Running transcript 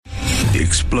the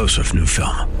explosive new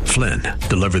film, Flynn,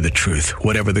 deliver the truth,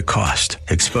 whatever the cost.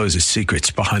 Exposes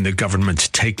secrets behind the government's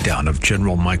takedown of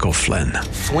General Michael Flynn.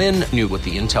 Flynn knew what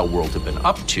the intel world had been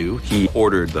up to. He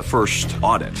ordered the first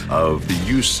audit of the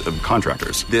use of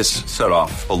contractors. This set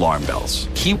off alarm bells.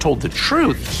 He told the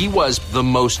truth. He was the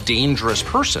most dangerous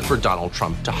person for Donald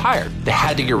Trump to hire. They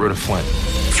had to get rid of Flynn.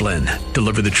 Flynn,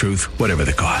 deliver the truth, whatever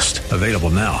the cost. Available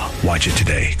now. Watch it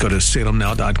today. Go to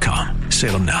salemnow.com.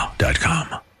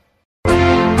 salemnow.com.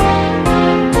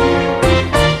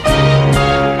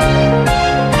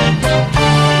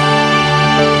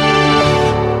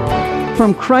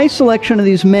 From Christ's selection of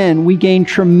these men, we gain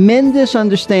tremendous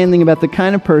understanding about the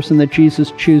kind of person that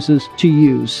Jesus chooses to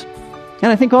use.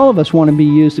 And I think all of us want to be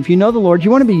used. If you know the Lord,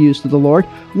 you want to be used to the Lord.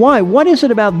 Why? What is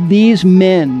it about these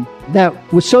men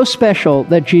that was so special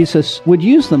that Jesus would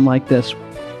use them like this?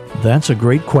 That's a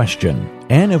great question.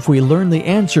 And if we learn the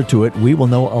answer to it, we will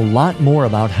know a lot more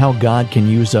about how God can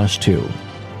use us too.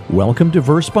 Welcome to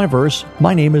Verse by Verse.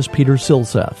 My name is Peter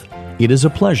Silseth. It is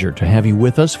a pleasure to have you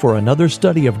with us for another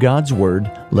study of God's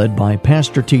Word led by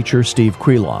pastor-teacher Steve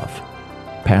Kreloff.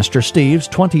 Pastor Steve's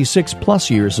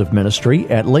 26-plus years of ministry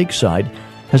at Lakeside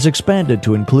has expanded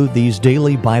to include these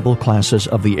daily Bible classes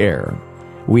of the air.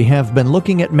 We have been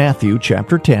looking at Matthew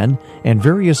chapter 10 and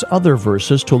various other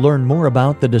verses to learn more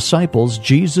about the disciples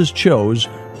Jesus chose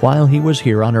while he was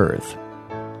here on earth.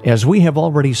 As we have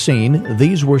already seen,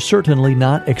 these were certainly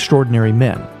not extraordinary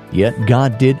men, yet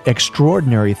God did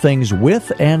extraordinary things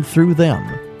with and through them.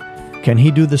 Can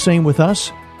he do the same with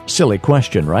us? Silly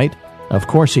question, right? Of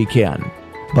course he can.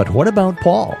 But what about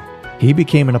Paul? He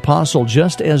became an apostle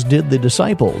just as did the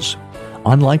disciples.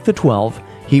 Unlike the 12,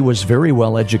 he was very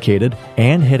well educated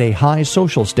and had a high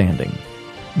social standing.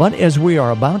 But as we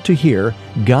are about to hear,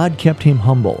 God kept him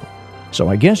humble. So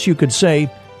I guess you could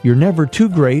say, you're never too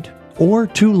great or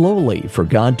too lowly for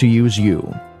God to use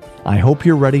you. I hope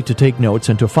you're ready to take notes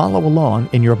and to follow along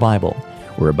in your Bible.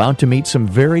 We're about to meet some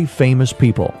very famous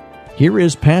people. Here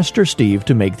is Pastor Steve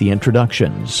to make the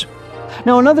introductions.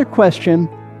 Now, another question,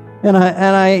 and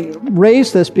I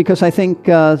raise this because I think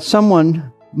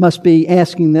someone must be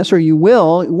asking this, or you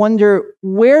will wonder,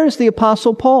 where does the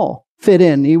Apostle Paul fit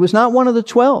in? He was not one of the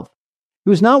 12. He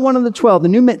was not one of the 12. The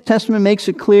New Testament makes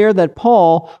it clear that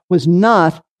Paul was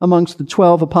not amongst the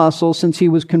 12 apostles since he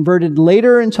was converted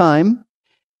later in time.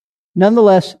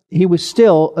 Nonetheless, he was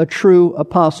still a true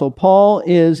apostle. Paul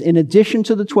is, in addition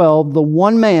to the 12, the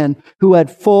one man who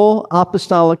had full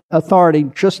apostolic authority,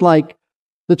 just like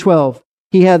the 12.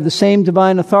 He had the same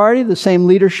divine authority, the same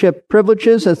leadership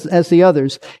privileges as the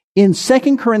others. In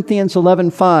 2 Corinthians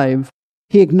 11:5,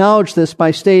 he acknowledged this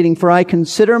by stating, "For I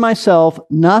consider myself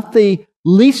not the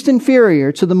least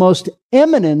inferior to the most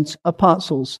eminent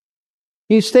apostles."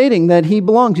 He's stating that he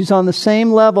belongs. He's on the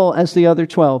same level as the other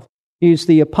 12. He's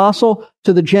the apostle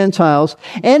to the Gentiles.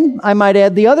 And I might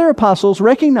add, the other apostles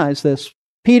recognize this.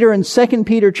 Peter in 2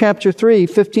 Peter chapter 3,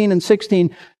 15 and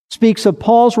 16, speaks of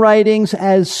Paul's writings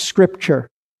as Scripture.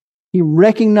 He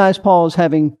recognized Paul as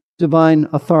having divine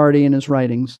authority in his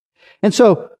writings. And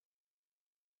so,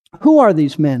 who are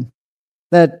these men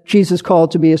that Jesus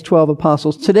called to be his 12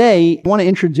 apostles? Today, I want to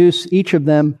introduce each of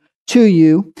them to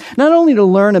you, not only to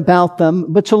learn about them,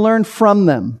 but to learn from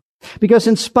them. Because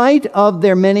in spite of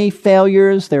their many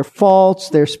failures, their faults,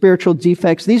 their spiritual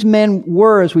defects, these men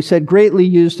were, as we said, greatly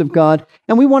used of God,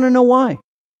 and we want to know why.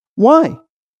 Why?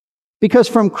 Because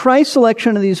from Christ's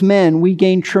selection of these men, we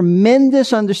gain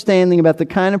tremendous understanding about the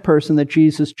kind of person that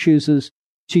Jesus chooses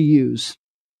to use.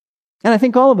 And I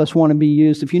think all of us want to be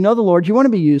used. If you know the Lord, you want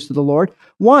to be used to the Lord.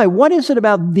 Why? What is it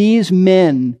about these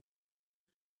men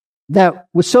that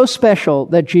was so special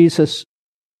that Jesus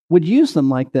would use them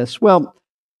like this? Well,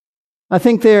 I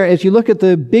think as you look at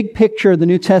the big picture of the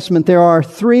New Testament, there are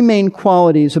three main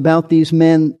qualities about these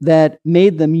men that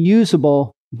made them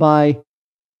usable by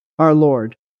our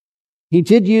Lord. He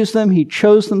did use them. He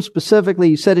chose them specifically.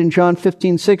 He said in John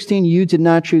 15:16, "You did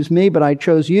not choose me, but I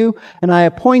chose you, and I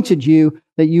appointed you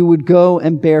that you would go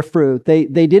and bear fruit." They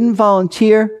didn't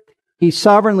volunteer. He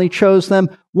sovereignly chose them.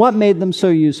 What made them so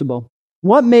usable?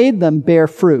 What made them bear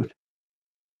fruit?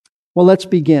 Well, let's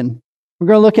begin. We're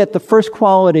going to look at the first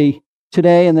quality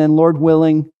today, and then, Lord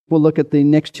willing, we'll look at the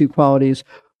next two qualities.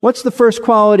 What's the first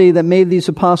quality that made these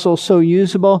apostles so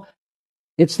usable?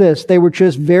 It's this: they were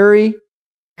just very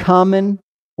common,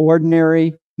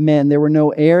 ordinary men. There were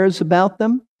no airs about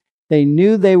them. They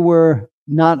knew they were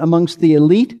not amongst the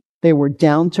elite. They were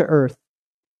down to earth.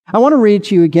 I want to read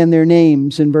to you again their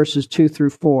names in verses 2 through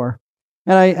 4.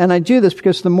 And I do this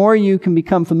because the more you can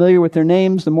become familiar with their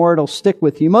names, the more it'll stick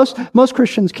with you. Most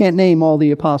Christians can't name all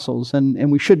the apostles,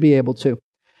 and we should be able to.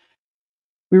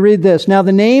 We read this. Now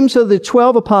the names of the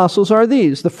 12 apostles are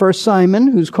these. The first Simon,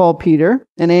 who's called Peter,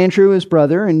 and Andrew his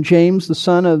brother, and James the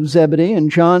son of Zebedee, and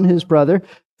John his brother,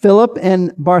 Philip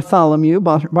and Bartholomew.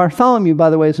 Bartholomew, by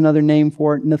the way, is another name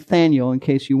for Nathaniel, in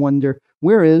case you wonder,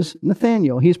 where is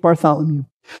Nathaniel? He's Bartholomew.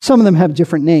 Some of them have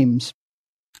different names.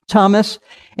 Thomas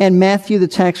and Matthew the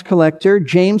tax collector,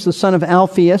 James the son of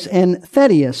Alphaeus, and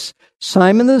Thaddeus,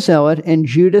 Simon the zealot, and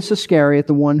Judas Iscariot,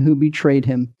 the one who betrayed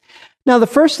him. Now, the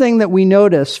first thing that we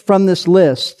notice from this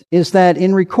list is that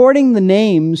in recording the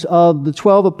names of the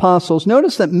 12 apostles,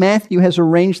 notice that Matthew has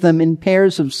arranged them in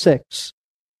pairs of 6.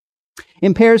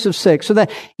 In pairs of 6. So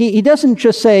that he doesn't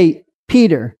just say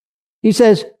Peter. He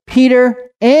says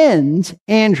Peter and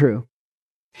Andrew.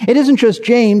 It isn't just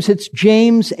James, it's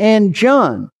James and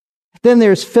John. Then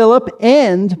there's Philip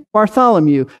and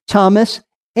Bartholomew, Thomas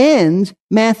and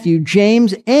Matthew,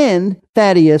 James and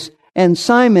Thaddeus, and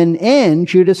Simon and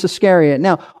Judas Iscariot.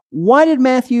 Now, why did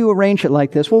Matthew arrange it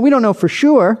like this? Well, we don't know for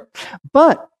sure,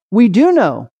 but we do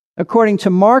know, according to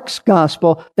Mark's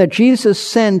gospel, that Jesus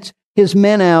sent his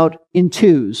men out in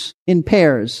twos, in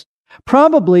pairs,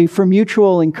 probably for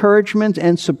mutual encouragement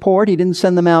and support. He didn't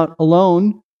send them out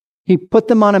alone. He put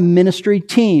them on a ministry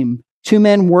team. 2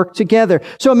 men worked together.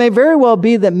 So it may very well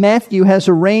be that Matthew has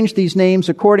arranged these names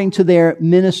according to their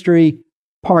ministry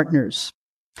partners.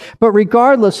 But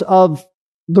regardless of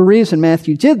the reason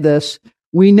Matthew did this,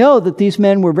 we know that these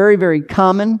men were very, very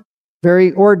common,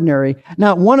 very ordinary.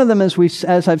 Not one of them,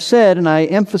 as I've said, and I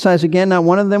emphasize again, not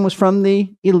one of them was from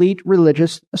the elite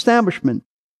religious establishment.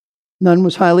 None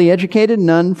was highly educated,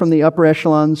 none from the upper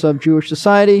echelons of Jewish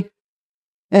society,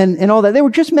 and all that. They were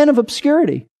just men of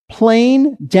obscurity,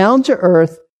 plain,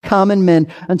 down-to-earth, common men,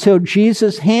 until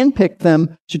Jesus handpicked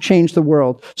them to change the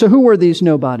world. So who were these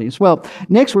nobodies? Well,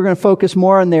 next we're going to focus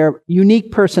more on their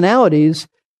unique personalities.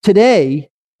 Today,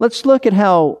 let's look at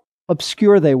how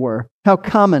obscure they were, how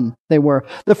common they were.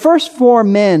 The first 4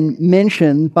 men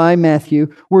mentioned by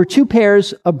Matthew were 2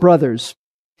 pairs of brothers,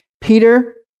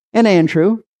 Peter and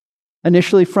Andrew,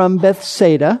 initially from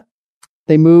Bethsaida.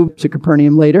 They moved to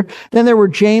Capernaum later. Then there were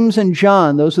James and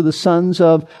John. Those are the sons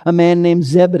of a man named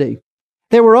Zebedee.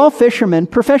 They were all fishermen,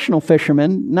 professional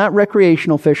fishermen, not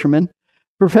recreational fishermen,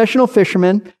 professional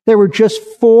fishermen. There were just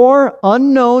 4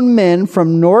 unknown men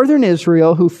from northern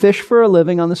Israel who fished for a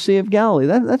living on the Sea of Galilee.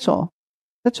 That's all.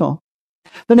 That's all.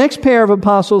 The next pair of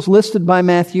apostles listed by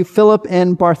Matthew, Philip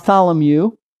and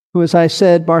Bartholomew, who, as I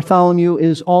said, Bartholomew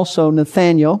is also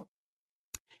Nathaniel,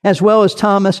 as well as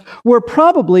Thomas, were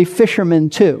probably fishermen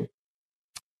too.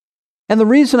 And the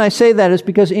reason I say that is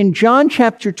because in John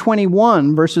chapter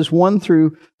 21, verses 1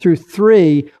 through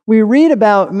 3, we read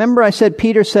about, remember I said,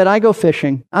 Peter said, I go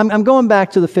fishing. I'm going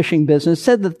back to the fishing business. It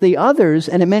said that the others,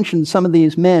 and it mentioned some of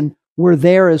these men, were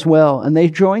there as well, and they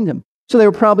joined him. So they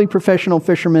were probably professional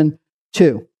fishermen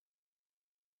too.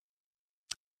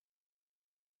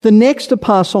 The next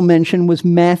apostle mentioned was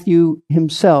Matthew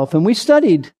himself, and we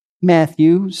studied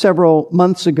Matthew several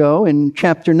months ago in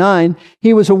chapter 9.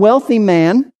 He was a wealthy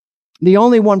man, the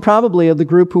only one probably of the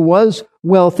group who was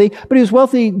wealthy, but he was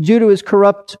wealthy due to his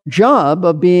corrupt job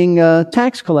of being a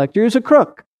tax collector. He was a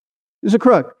crook.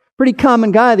 Pretty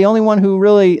common guy. The only ones who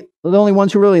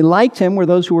really liked him were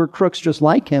those who were crooks just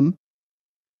like him.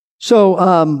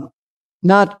 So,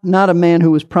 not a man who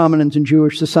was prominent in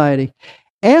Jewish society.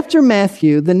 After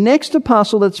Matthew, the next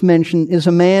apostle that's mentioned is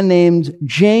a man named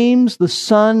James, the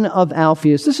son of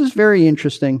Alphaeus. This is very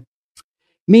interesting.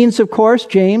 Means, of course,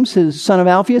 James, his son of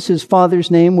Alphaeus, his father's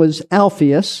name was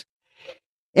Alphaeus.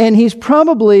 And he's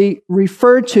probably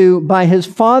referred to by his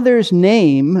father's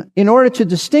name in order to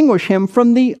distinguish him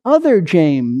from the other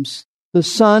James, the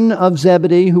son of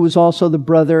Zebedee, who was also the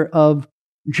brother of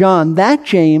John. That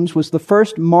James was the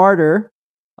first martyr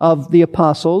of the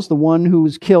apostles, the one who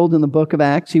was killed in the book of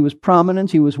Acts. He was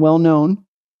prominent, he was well known.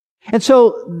 And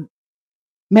so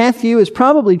Matthew is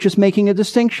probably just making a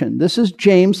distinction. This is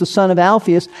James, the son of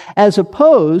Alphaeus, as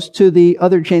opposed to the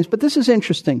other James. But this is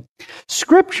interesting.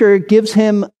 Scripture gives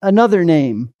him another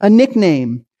name, a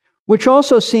nickname, which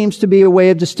also seems to be a way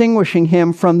of distinguishing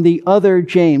him from the other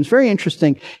James. Very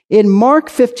interesting. In Mark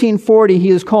 15:40, he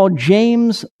is called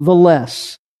James the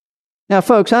Less. Now,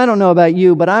 folks, I don't know about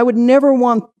you, but I would never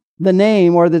want the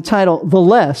name or the title the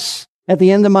Less at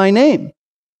the end of my name.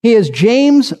 He is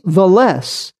James the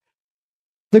Less.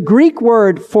 The Greek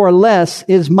word for less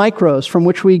is mikros, from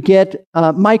which we get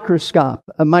microscope,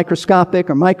 a microscopic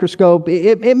or microscope.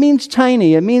 It means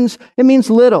tiny. It means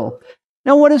little.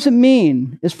 Now, what does it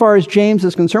mean as far as James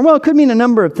is concerned? Well, it could mean a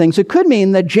number of things. It could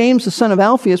mean that James, the son of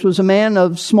Alphaeus, was a man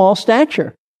of small stature.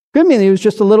 It could mean he was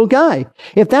just a little guy.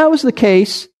 If that was the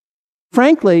case,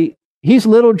 frankly, he's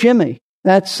little Jimmy.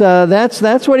 That's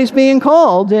what he's being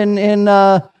called in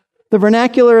the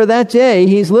vernacular of that day.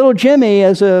 He's little Jimmy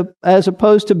as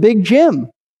opposed to Big Jim.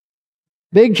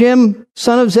 Big Jim,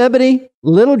 son of Zebedee,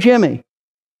 little Jimmy.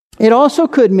 It also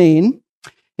could mean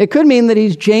that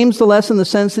he's James the Less in the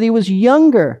sense that he was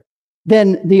younger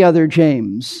than the other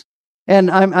James. And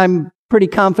I'm pretty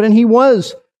confident he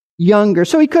was younger,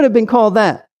 so he could have been called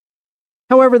that.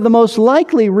 However, the most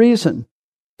likely reason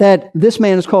that this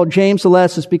man is called James the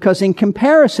Less is because in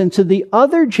comparison to the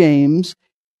other James,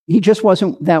 he just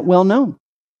wasn't that well known.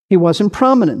 He wasn't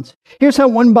prominent. Here's how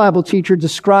one Bible teacher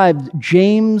described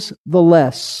James the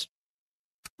Less.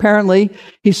 Apparently,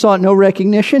 he sought no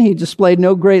recognition. He displayed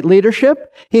no great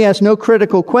leadership. He asked no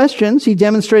critical questions. He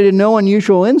demonstrated no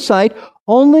unusual insight.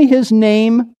 Only his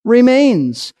name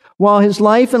remains, while his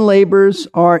life and labors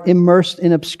are immersed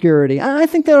in obscurity. I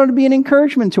think that ought to be an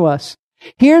encouragement to us.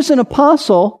 Here's an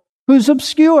apostle who's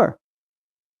obscure.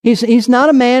 He's not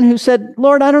a man who said,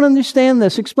 Lord, I don't understand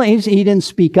this. Explain. He didn't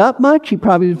speak up much. He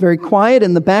probably was very quiet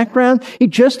in the background. He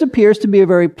just appears to be a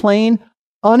very plain,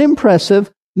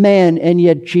 unimpressive man, and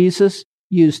yet Jesus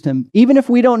used him. Even if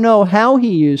we don't know how he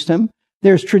used him,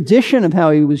 there's tradition of how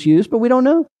he was used, but we don't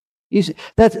know.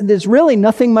 There's really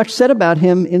nothing much said about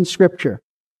him in Scripture.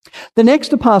 The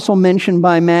next apostle mentioned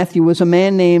by Matthew was a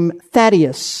man named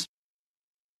Thaddeus.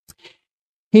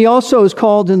 He also is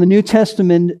called in the New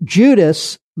Testament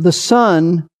Judas, the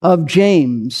son of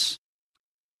James.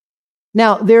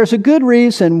 Now, there's a good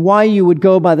reason why you would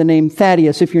go by the name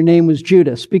Thaddeus if your name was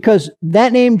Judas, because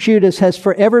that name Judas has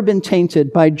forever been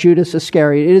tainted by Judas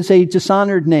Iscariot. It is a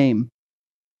dishonored name.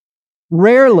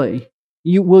 Rarely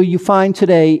will you find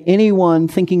today anyone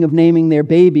thinking of naming their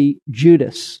baby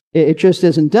Judas. It just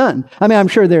isn't done. I mean, I'm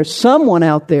sure there's someone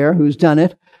out there who's done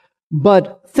it,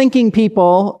 but thinking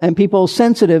people and people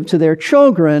sensitive to their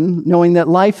children, knowing that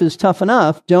life is tough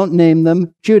enough, don't name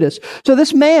them Judas. So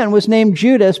this man was named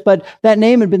Judas, but that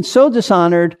name had been so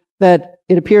dishonored that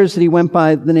it appears that he went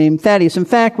by the name Thaddeus. In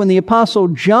fact, when the apostle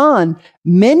John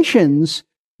mentions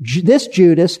this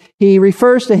Judas, he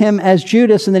refers to him as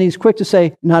Judas, and then he's quick to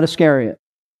say, not Iscariot.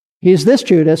 He's this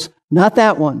Judas, not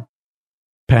that one.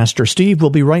 Pastor Steve will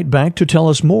be right back to tell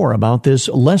us more about this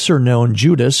lesser-known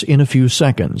Judas in a few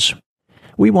seconds.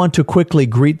 We want to quickly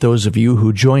greet those of you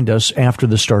who joined us after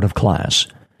the start of class.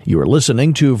 You are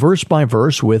listening to Verse by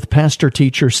Verse with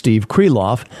pastor-teacher Steve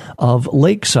Kreloff of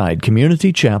Lakeside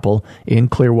Community Chapel in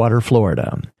Clearwater,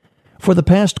 Florida. For the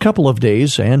past couple of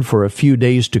days, and for a few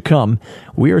days to come,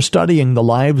 we are studying the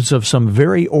lives of some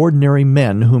very ordinary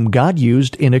men whom God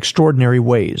used in extraordinary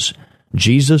ways,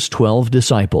 Jesus' 12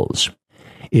 disciples.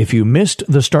 If you missed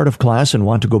the start of class and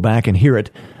want to go back and hear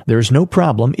it, there's no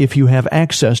problem if you have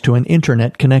access to an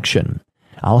internet connection.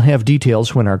 I'll have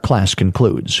details when our class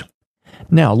concludes.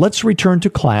 Now, let's return to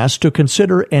class to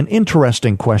consider an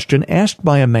interesting question asked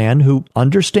by a man who,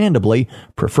 understandably,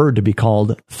 preferred to be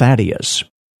called Thaddeus.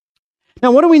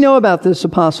 Now, what do we know about this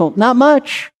apostle? Not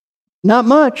much. Not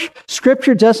much.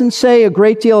 Scripture doesn't say a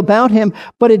great deal about him,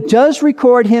 but it does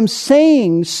record him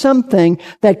saying something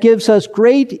that gives us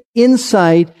great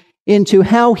insight into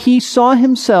how he saw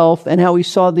himself and how he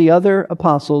saw the other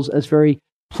apostles as very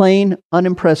plain,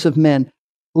 unimpressive men.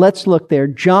 Let's look there.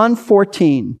 John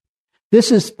 14. This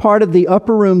is part of the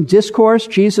upper room discourse.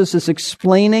 Jesus is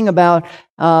explaining about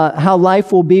how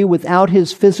life will be without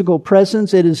his physical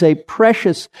presence. It is a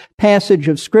precious passage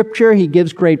of Scripture. He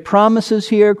gives great promises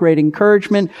here, great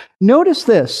encouragement. Notice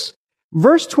this.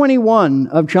 Verse 21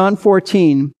 of John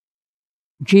 14,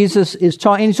 Jesus is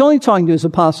talking, and he's only talking to his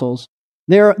apostles.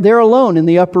 They're alone in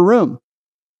the upper room.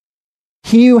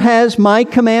 He who has my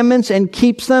commandments and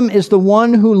keeps them is the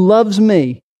one who loves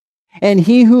me. And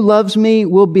he who loves me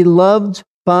will be loved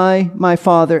by my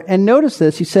Father. And notice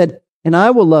this, he said, and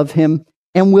I will love him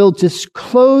and will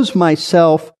disclose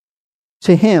myself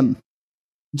to him.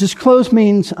 Disclose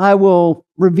means I will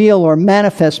reveal or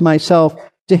manifest myself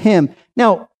to him.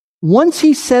 Now, once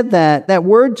he said that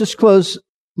word disclose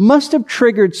must have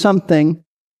triggered something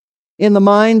in the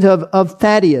mind of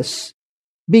Thaddeus,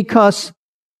 because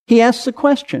he asks a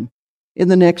question in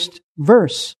the next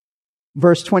verse,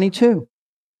 verse 22.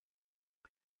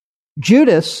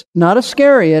 Judas, not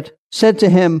Iscariot, said to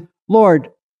him, Lord,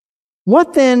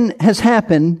 what then has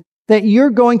happened that you're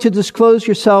going to disclose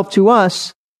yourself to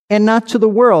us and not to the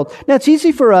world? Now, it's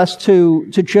easy for us to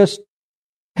just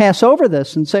pass over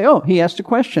this and say, oh, he asked a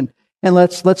question, and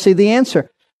let's see the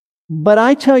answer. But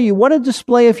I tell you, what a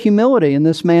display of humility in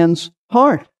this man's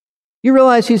heart. You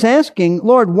realize he's asking,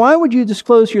 Lord, why would you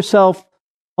disclose yourself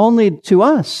only to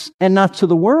us and not to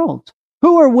the world?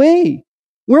 Who are we?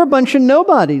 We're a bunch of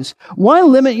nobodies. Why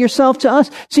limit yourself to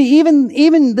us? See,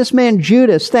 even this man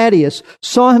Judas, Thaddeus,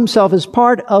 saw himself as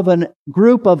part of a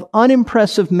group of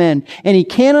unimpressive men, and he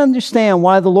can't understand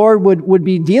why the Lord would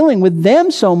be dealing with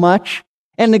them so much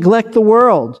and neglect the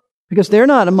world, because they're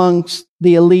not amongst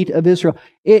the elite of Israel.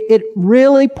 It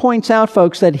really points out,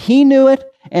 folks, that he knew it,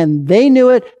 and they knew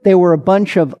it. They were a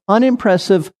bunch of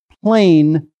unimpressive,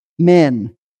 plain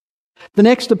men. The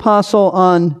next apostle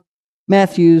on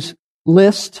Matthew's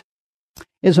list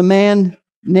is a man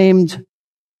named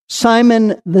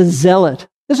Simon the Zealot.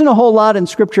 There isn't a whole lot in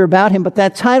Scripture about him, but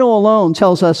that title alone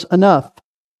tells us enough.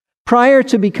 Prior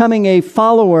to becoming a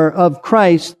follower of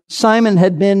Christ, Simon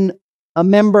had been a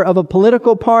member of a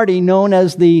political party known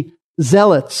as the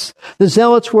Zealots. The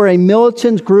Zealots were a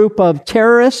militant group of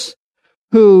terrorists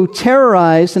who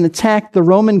terrorized and attacked the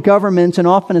Roman government and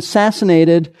often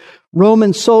assassinated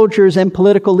Roman soldiers and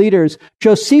political leaders.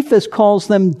 Josephus calls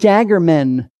them dagger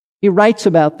men. He writes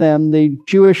about them, the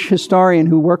Jewish historian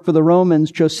who worked for the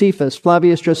Romans, Josephus,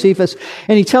 Flavius Josephus,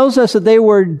 and he tells us that they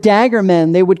were dagger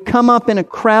men. They would come up in a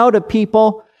crowd of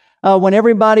people when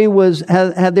everybody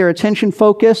had their attention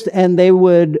focused, and they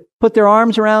would put their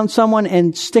arms around someone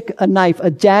and stick a knife, a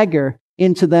dagger,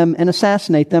 into them and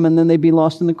assassinate them, and then they'd be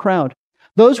lost in the crowd.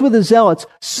 Those were the Zealots.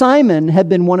 Simon had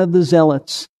been one of the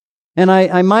Zealots. And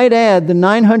I might add, the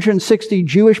 960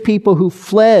 Jewish people who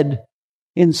fled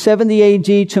in 70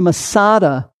 AD to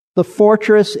Masada, the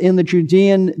fortress in the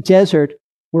Judean desert,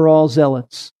 were all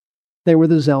Zealots. They were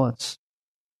the Zealots.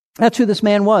 That's who this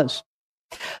man was.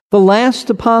 The last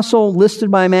apostle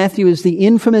listed by Matthew is the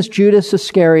infamous Judas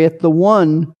Iscariot, the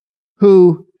one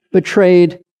who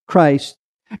betrayed Christ.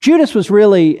 Judas was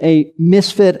really a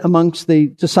misfit amongst the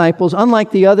disciples.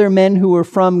 Unlike the other men who were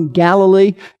from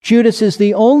Galilee, Judas is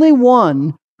the only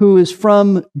one who is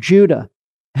from Judah.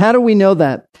 How do we know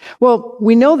that? Well,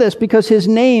 we know this because his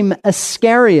name,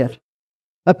 Iscariot,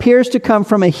 appears to come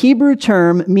from a Hebrew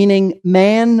term meaning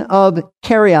man of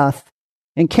Kerioth.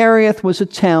 And Kerioth was a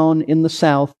town in the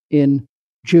south in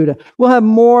Judah. We'll have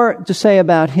more to say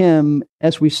about him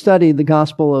as we study the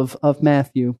Gospel of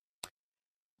Matthew.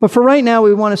 But for right now,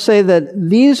 we want to say that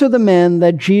these are the men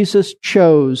that Jesus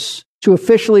chose to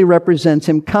officially represent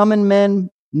him. Common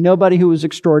men, nobody who was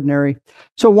extraordinary.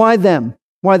 So why them?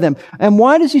 Why them? And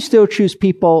why does he still choose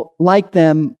people like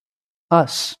them,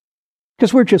 us?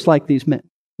 Because we're just like these men.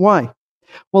 Why?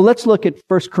 Well, let's look at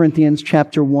 1 Corinthians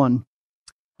chapter 1.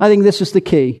 I think this is the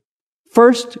key.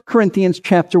 1 Corinthians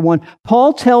chapter 1.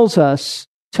 Paul told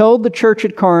the church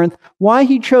at Corinth why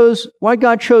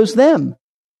God chose them.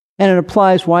 And it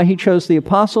applies why he chose the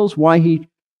apostles, why he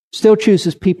still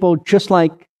chooses people just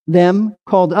like them,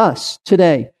 called us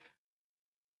today.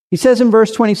 He says in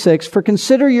verse 26, "For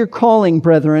consider your calling,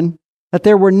 brethren, that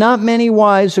there were not many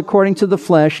wise according to the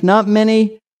flesh, not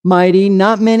many mighty,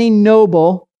 not many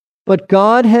noble, but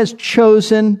God has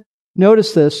chosen,"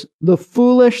 notice this, "the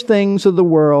foolish things of the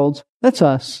world," that's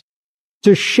us,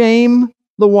 "to shame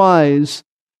the wise.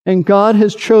 And God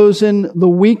has chosen the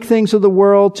weak things of the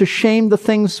world to shame the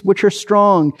things which are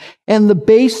strong. And the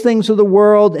base things of the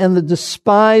world and the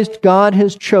despised God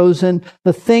has chosen,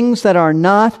 the things that are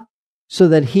not, so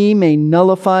that he may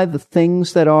nullify the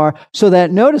things that are. So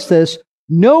that," notice this,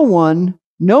 "no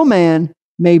man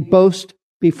may boast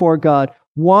before God."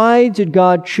 Why did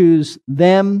God choose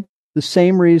them? The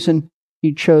same reason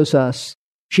he chose us.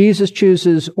 Jesus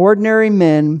chooses ordinary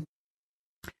men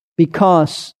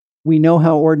because we know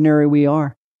how ordinary we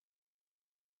are.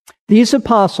 These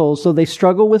apostles, though they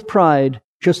struggle with pride,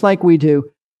 just like we do,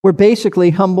 were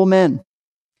basically humble men.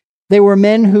 They were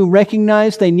men who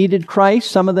recognized they needed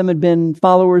Christ. Some of them had been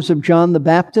followers of John the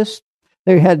Baptist.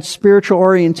 They had spiritual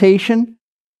orientation.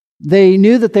 They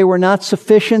knew that they were not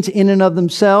sufficient in and of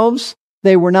themselves.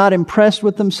 They were not impressed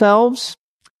with themselves.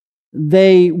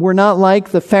 They were not like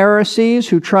the Pharisees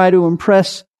who try to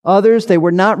impress others. They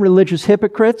were not religious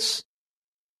hypocrites.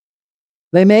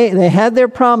 They had their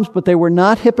problems, but they were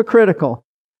not hypocritical.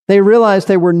 They realized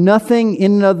they were nothing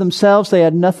in and of themselves. They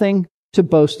had nothing to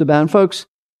boast about. And folks,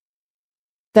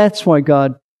 that's why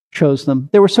God chose them.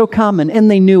 They were so common,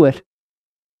 and they knew it.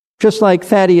 Just like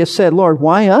Thaddeus said, "Lord,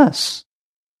 why us?"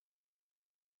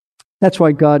 That's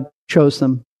why God chose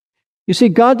them. You see,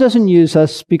 God doesn't use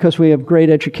us because we have great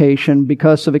education,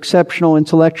 because of exceptional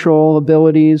intellectual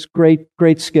abilities, great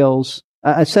skills.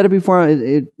 I said it before,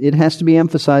 it has to be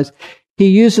emphasized. He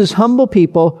uses humble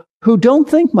people who don't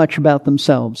think much about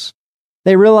themselves.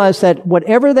 They realize that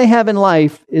whatever they have in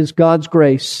life is God's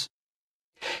grace.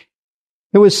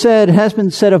 It has been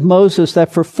said of Moses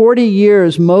that for 40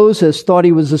 years Moses thought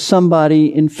he was a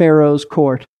somebody in Pharaoh's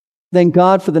court. Then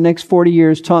God, for the next 40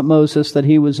 years, taught Moses that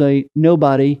he was a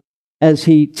nobody as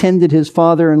he tended his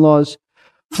father-in-law's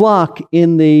flock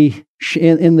in the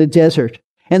desert.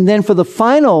 And then for the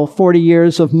final 40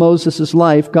 years of Moses'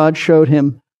 life, God showed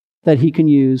him that he can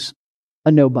use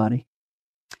a nobody.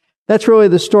 That's really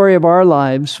the story of our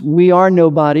lives. We are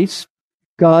nobodies.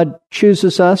 God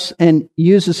chooses us and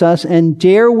uses us, and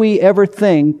dare we ever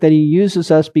think that he uses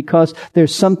us because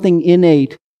there's something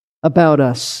innate about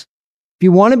us. If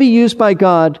you want to be used by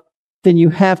God, then you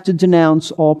have to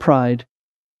denounce all pride.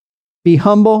 Be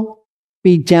humble,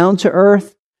 be down to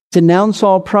earth, denounce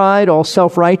all pride, all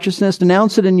self-righteousness,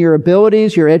 denounce it in your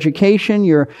abilities, your education,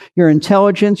 your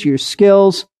intelligence, your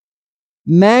skills.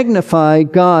 Magnify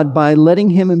God by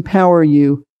letting him empower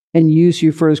you and use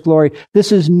you for his glory.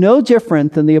 This is no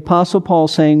different than the Apostle Paul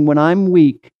saying, when I'm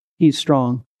weak, he's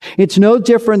strong. It's no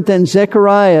different than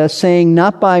Zechariah saying,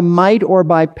 not by might or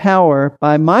by power,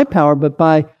 by my power, but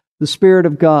by the Spirit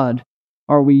of God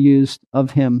are we used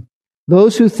of him.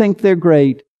 Those who think they're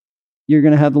great, you're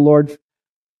going to have the Lord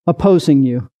opposing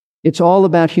you. It's all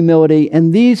about humility.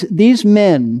 And these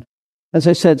men, as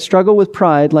I said, struggle with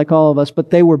pride like all of us, but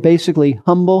they were basically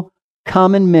humble,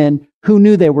 common men who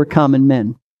knew they were common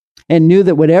men and knew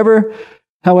that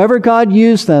however God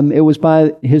used them, it was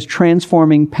by his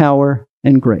transforming power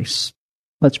and grace.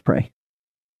 Let's pray.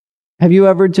 Have you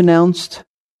ever denounced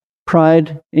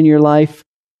pride in your life?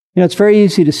 It's very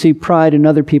easy to see pride in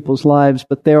other people's lives,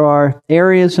 but there are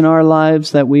areas in our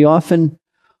lives that we often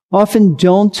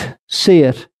don't see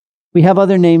it. We have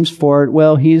other names for it.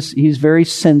 Well, he's very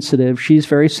sensitive. She's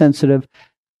very sensitive.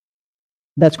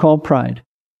 That's called pride.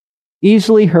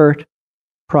 Easily hurt,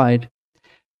 pride.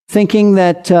 Thinking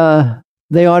that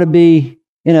they ought to be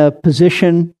in a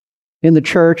position in the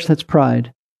church, that's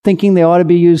pride. Thinking they ought to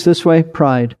be used this way,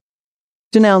 pride.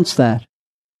 Denounce that.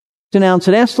 Denounce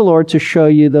it. Ask the Lord to show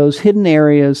you those hidden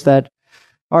areas that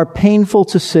are painful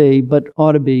to see, but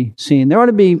ought to be seen. There ought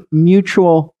to be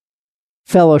mutual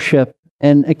fellowship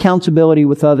and accountability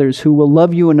with others who will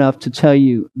love you enough to tell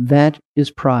you that is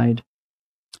pride.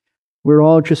 We're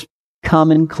all just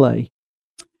common clay.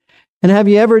 And have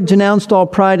you ever denounced all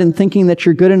pride in thinking that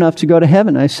you're good enough to go to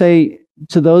heaven? I say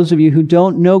to those of you who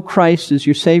don't know Christ as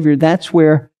your Savior, that's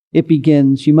where it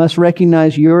begins. You must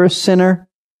recognize you're a sinner,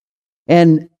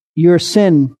 and your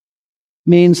sin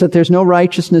means that there's no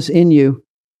righteousness in you.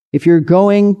 If you're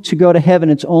going to go to heaven,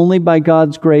 it's only by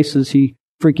God's grace as he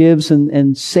forgives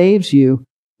and saves you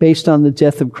based on the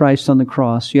death of Christ on the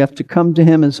cross. You have to come to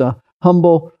him as a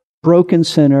humble, broken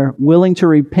sinner, willing to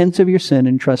repent of your sin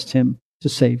and trust him to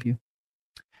save you.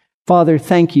 Father,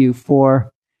 thank you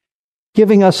for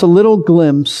giving us a little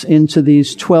glimpse into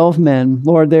these 12 men.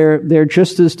 Lord, they're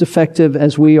just as defective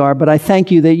as we are, but I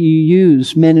thank you that you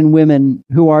use men and women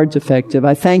who are defective.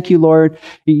 I thank you, Lord,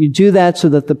 that you do that so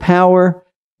that the power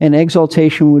and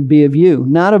exaltation would be of you,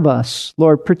 not of us.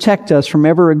 Lord, protect us from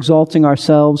ever exalting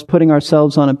ourselves, putting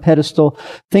ourselves on a pedestal,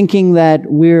 thinking that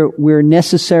we're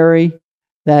necessary,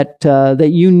 that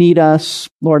you need us.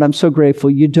 Lord, I'm so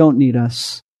grateful you don't need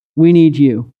us. We need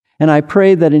you. And I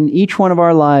pray that in each one of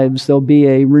our lives, there'll be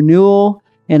a renewal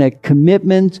and a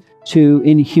commitment to,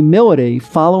 in humility,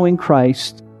 following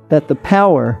Christ, that the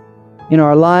power in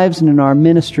our lives and in our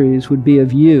ministries would be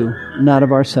of you, not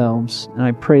of ourselves. And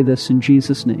I pray this in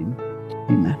Jesus' name.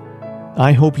 Amen.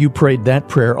 I hope you prayed that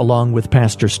prayer along with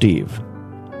Pastor Steve.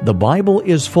 The Bible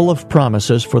is full of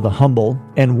promises for the humble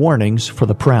and warnings for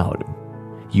the proud.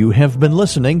 You have been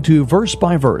listening to Verse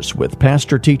by Verse with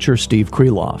pastor-teacher Steve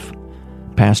Kreloff.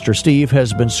 Pastor Steve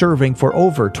has been serving for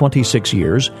over 26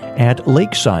 years at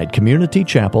Lakeside Community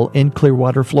Chapel in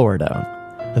Clearwater, Florida.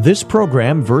 This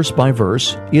program, Verse by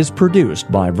Verse, is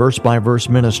produced by Verse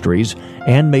Ministries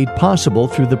and made possible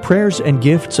through the prayers and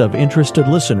gifts of interested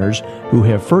listeners who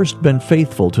have first been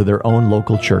faithful to their own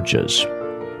local churches.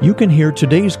 You can hear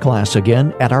today's class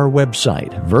again at our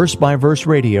website,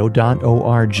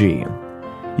 versebyverseradio.org.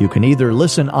 You can either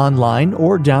listen online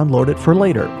or download it for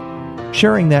later.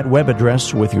 Sharing that web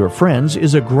address with your friends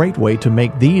is a great way to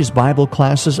make these Bible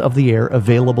classes of the air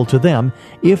available to them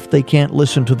if they can't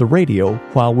listen to the radio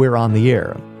while we're on the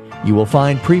air. You will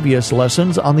find previous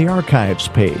lessons on the archives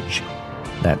page.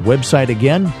 That website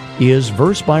again is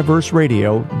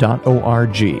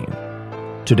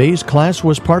versebyverseradio.org. Today's class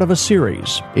was part of a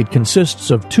series. It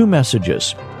consists of 2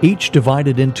 messages, each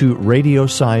divided into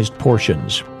radio-sized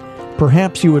portions.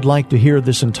 Perhaps you would like to hear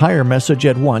this entire message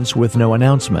at once with no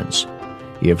announcements.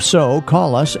 If so,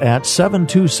 call us at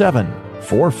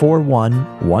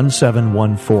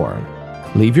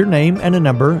 727-441-1714. Leave your name and a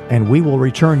number, and we will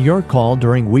return your call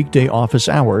during weekday office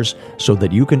hours so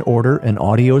that you can order an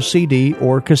audio CD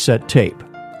or cassette tape.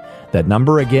 That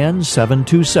number again,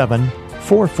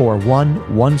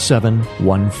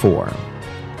 727-441-1714.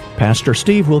 Pastor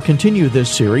Steve will continue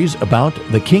this series about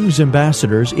the King's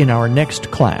ambassadors in our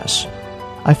next class.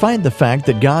 I find the fact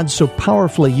that God so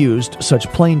powerfully used such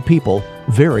plain people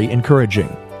very encouraging.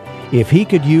 If He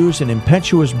could use an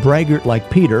impetuous braggart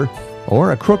like Peter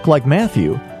or a crook like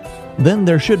Matthew, then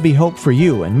there should be hope for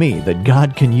you and me that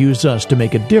God can use us to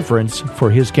make a difference for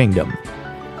His kingdom.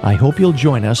 I hope you'll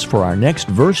join us for our next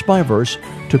Verse by Verse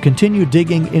to continue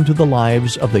digging into the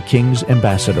lives of the King's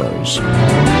ambassadors.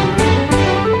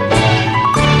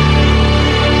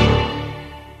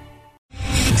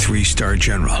 Three-star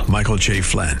General Michael J.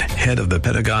 Flynn, head of the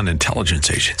Pentagon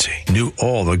Intelligence Agency, knew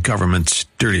all the government's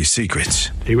dirty secrets.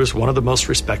 He was one of the most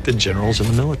respected generals in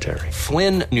the military.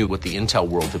 Flynn knew what the intel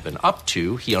world had been up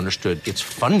to. He understood its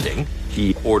funding.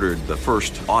 He ordered the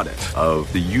first audit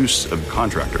of the use of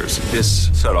contractors. This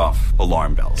set off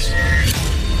alarm bells.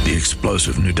 The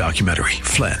explosive new documentary,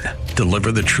 Flynn,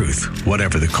 Deliver the Truth,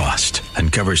 Whatever the Cost,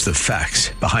 uncovers the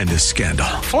facts behind this scandal.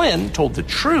 Flynn told the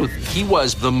truth. He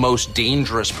was the most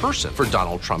dangerous person for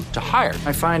Donald Trump to hire.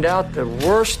 I find out the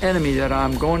worst enemy that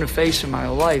I'm going to face in my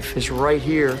life is right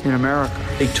here in America.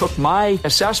 They took my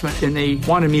assessment and they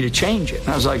wanted me to change it. And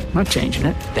I was like, I'm not changing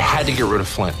it. They had to get rid of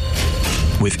Flynn.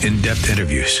 With in-depth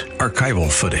interviews,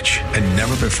 archival footage, and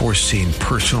never-before-seen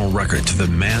personal records of the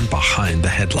man behind the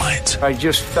headlines. I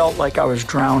just felt like I was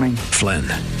drowning. Flynn,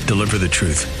 Deliver the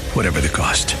Truth, Whatever the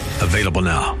Cost. Available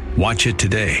now. Watch it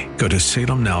today. Go to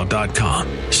salemnow.com.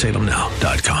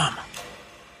 salemnow.com.